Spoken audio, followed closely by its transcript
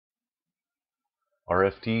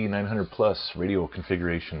RFD 900 Plus Radio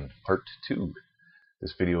Configuration Part 2.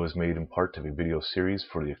 This video is made in part of a video series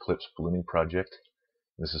for the Eclipse Ballooning Project.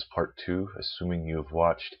 This is Part 2, assuming you have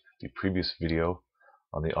watched the previous video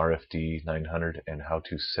on the RFD 900 and how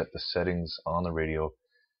to set the settings on the radio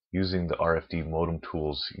using the RFD Modem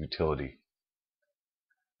Tools utility.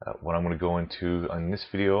 What I'm going to go into on this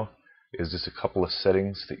video is just a couple of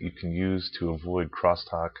settings that you can use to avoid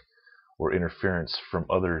crosstalk or interference from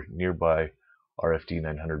other nearby RFD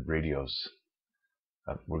 900 radios.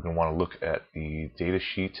 We're going to want to look at the data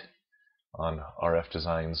sheet on RF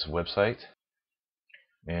Design's website,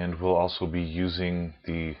 and we'll also be using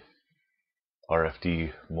the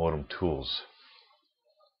RFD modem tools.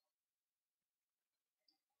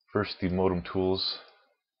 First, the modem tools.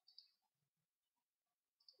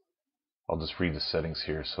 I'll just read the settings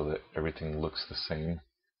here so that everything looks the same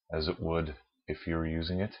as it would if you were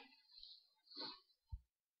using it.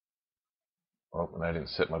 Oh, and I didn't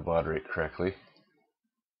set my baud rate correctly.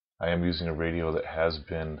 I am using a radio that has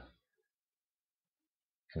been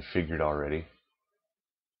configured already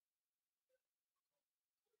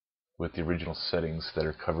with the original settings that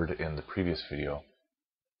are covered in the previous video.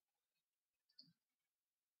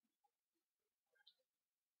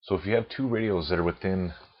 So if you have two radios that are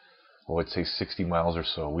within, I'd say 60 miles or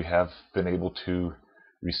so, we have been able to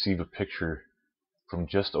receive a picture from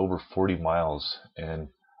just over 40 miles and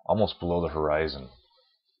almost below the horizon.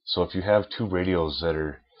 So if you have two radios that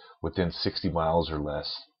are within 60 miles or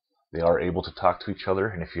less, they are able to talk to each other.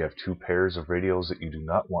 And if you have two pairs of radios that you do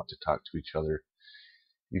not want to talk to each other,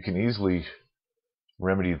 you can easily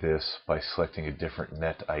remedy this by selecting a different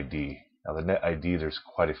net ID. Now the net ID, there's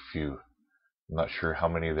quite a few. I'm not sure how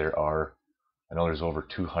many there are. I know there's over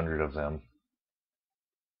 200 of them.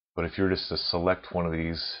 But if you were just to select one of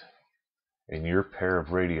these in your pair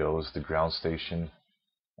of radios, the ground station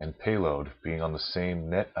and payload being on the same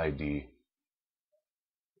net ID,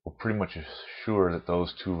 we're pretty much sure that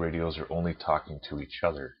those two radios are only talking to each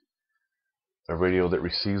other. A radio that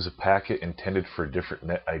receives a packet intended for a different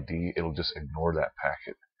net ID, it'll just ignore that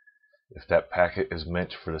packet. If that packet is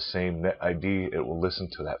meant for the same net ID, it will listen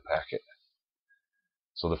to that packet.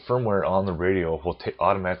 So the firmware on the radio will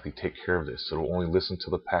automatically take care of this. It will only listen to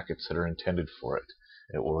the packets that are intended for it.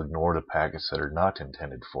 It will ignore the packets that are not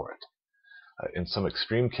intended for it. In some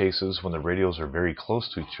extreme cases, when the radios are very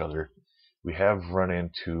close to each other, we have run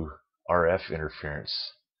into RF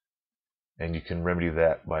interference, and you can remedy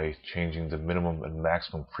that by changing the minimum and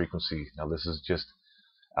maximum frequency. Now this is just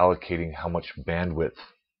allocating how much bandwidth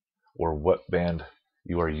or what band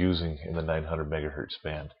you are using in the 900 megahertz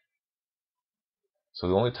band. So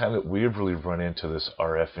the only time that we've really run into this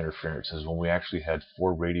RF interference is when we actually had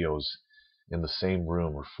four radios in the same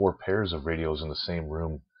room, or four pairs of radios in the same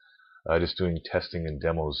room, just doing testing and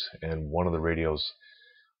demos, and one of the radios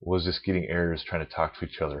was just getting errors trying to talk to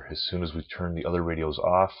each other. As soon as we turned the other radios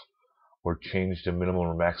off or changed the minimum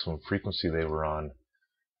or maximum frequency they were on,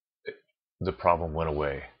 the problem went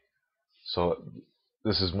away. So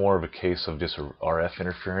this is more of a case of just RF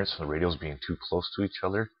interference, the radios being too close to each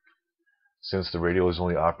other. Since the radio is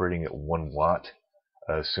only operating at 1 watt,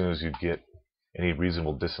 as soon as you get any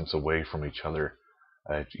reasonable distance away from each other,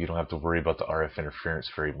 you don't have to worry about the RF interference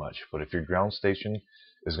very much. But if your ground station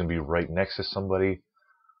is going to be right next to somebody,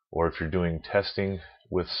 or if you're doing testing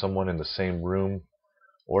with someone in the same room,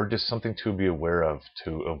 or just something to be aware of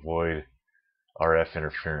to avoid RF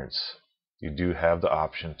interference, you do have the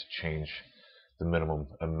option to change the minimum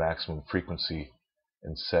and maximum frequency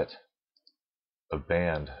and set a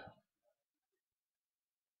band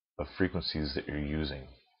of frequencies that you're using.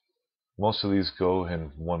 Most of these go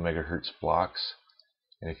in 1 megahertz blocks,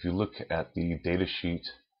 and if you look at the data sheet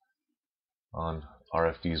on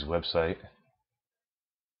RFD's website,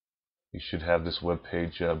 you should have this web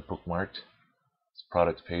page bookmarked. It's a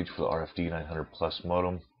product page for the RFD 900 Plus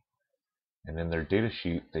modem, and in their data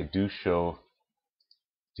sheet they do show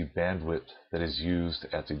the bandwidth that is used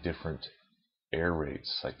at the different air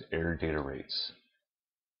rates, like the air data rates.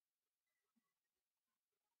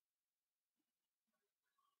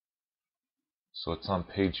 So it's on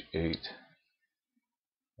page 8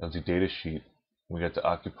 of the data sheet. We got the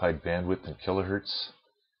occupied bandwidth in kilohertz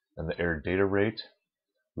and the air data rate.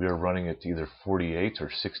 We are running at either 48 or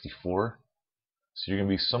 64. So you're going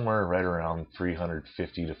to be somewhere right around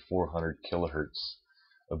 350 to 400 kilohertz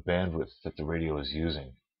of bandwidth that the radio is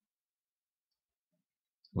using.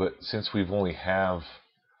 But since we've only have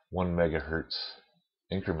 1 megahertz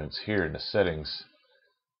increments here in the settings,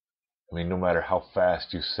 I mean, no matter how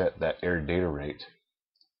fast you set that air data rate,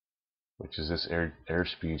 which is this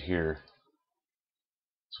airspeed here,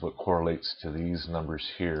 it's what correlates to these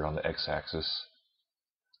numbers here on the x-axis.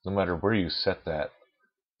 no matter where you set that,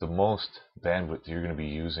 the most bandwidth you're going to be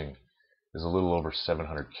using is a little over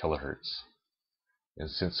 700 kilohertz. And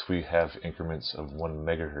since we have increments of 1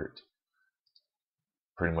 megahertz,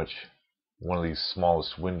 pretty much one of these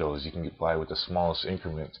smallest windows, you can get by with the smallest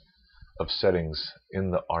increment of settings in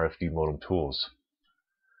the RFD modem tools.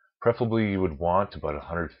 Preferably you would want about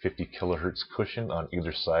 150 kilohertz cushion on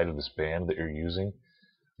either side of this band that you're using.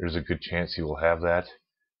 There's a good chance you will have that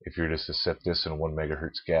if you're just to set this in a 1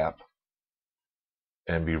 megahertz gap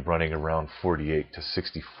and be running around 48 to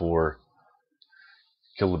 64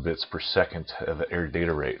 kilobits per second of the air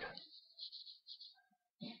data rate.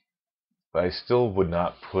 But I still would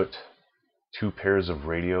not put two pairs of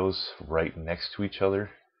radios right next to each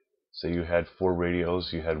other. Say you had 4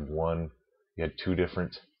 radios, you had two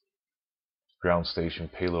different ground station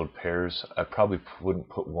payload pairs. I probably wouldn't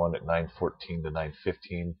put one at 914 to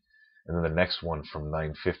 915 and then the next one from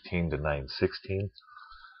 915 to 916.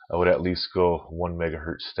 I would at least go 1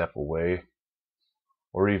 megahertz step away,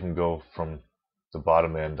 or even go from the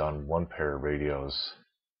bottom end on one pair of radios,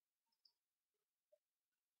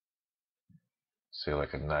 say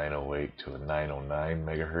like a 908 to a 909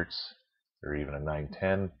 megahertz, or even a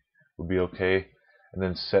 910 would be okay, and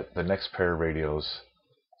then set the next pair of radios,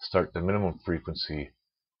 start the minimum frequency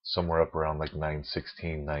somewhere up around like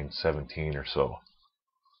 916, 917 or so.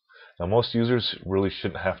 Now most users really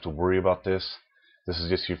shouldn't have to worry about this. This is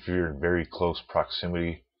just if you're in very close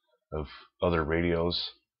proximity of other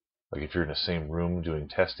radios, like if you're in the same room doing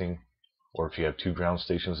testing, or if you have two ground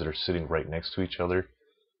stations that are sitting right next to each other.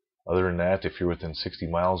 Other than that, if you're within 60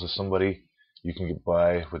 miles of somebody, you can get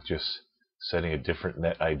by with just setting a different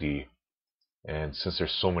net ID. And since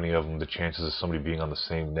there's so many of them, the chances of somebody being on the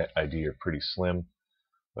same net ID are pretty slim.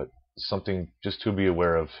 But something just to be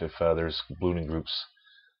aware of if there's ballooning groups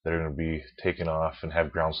that are going to be taking off and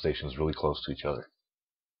have ground stations really close to each other.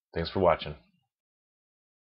 Thanks for watching.